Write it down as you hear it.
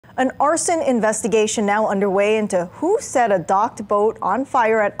An arson investigation now underway into who set a docked boat on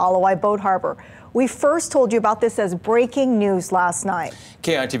fire at Ala Wai Boat Harbor. We first told you about this as breaking news last night.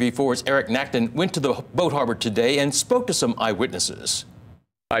 KITV4's Eric Nacton went to the boat harbor today and spoke to some eyewitnesses.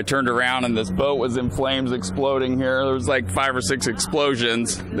 I turned around and this boat was in flames, exploding here. There was like 5 or 6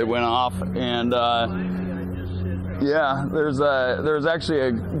 explosions that went off, and yeah, there's actually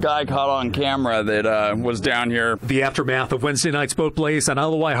a guy caught on camera that was down here. The aftermath of Wednesday night's boat blaze on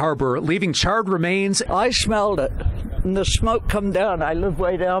Ala Wai Harbor, leaving charred remains. I smelled it, and the smoke come down. I live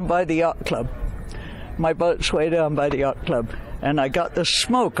way down by the yacht club. My boat's way down by the yacht club. And I got the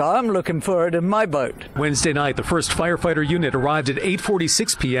smoke. I'm looking for it in my boat. Wednesday night, the first firefighter unit arrived at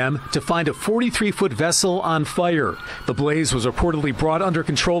 8:46 p.m. to find a 43-foot vessel on fire. The blaze was reportedly brought under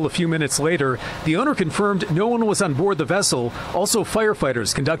control a few minutes later. The owner confirmed no one was on board the vessel. Also,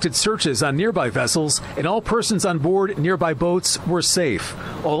 firefighters conducted searches on nearby vessels, and all persons on board nearby boats were safe.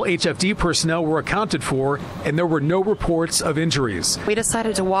 All HFD personnel were accounted for, and there were no reports of injuries. We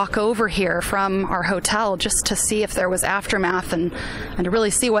decided to walk over here from our hotel just to see if there was aftermath and to really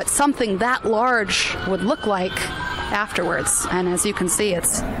see what something that large would look like afterwards. And as you can see,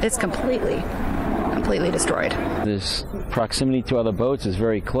 it's completely destroyed. This proximity to other boats is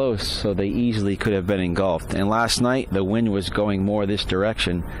very close, so they easily could have been engulfed. And last night, the wind was going more this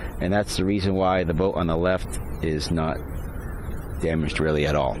direction, and that's the reason why the boat on the left is not damaged really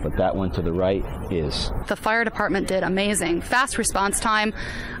at all, but that one to the right is. The fire department did amazing. Fast response time.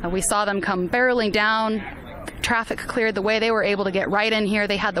 We saw them come barreling down. Traffic cleared the way. They were able to get right in here.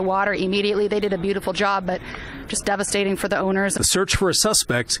 They had the water immediately. They did a beautiful job, but just devastating for the owners. The search for a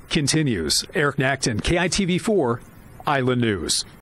suspect continues. Eric Nacton, KITV4, Island News.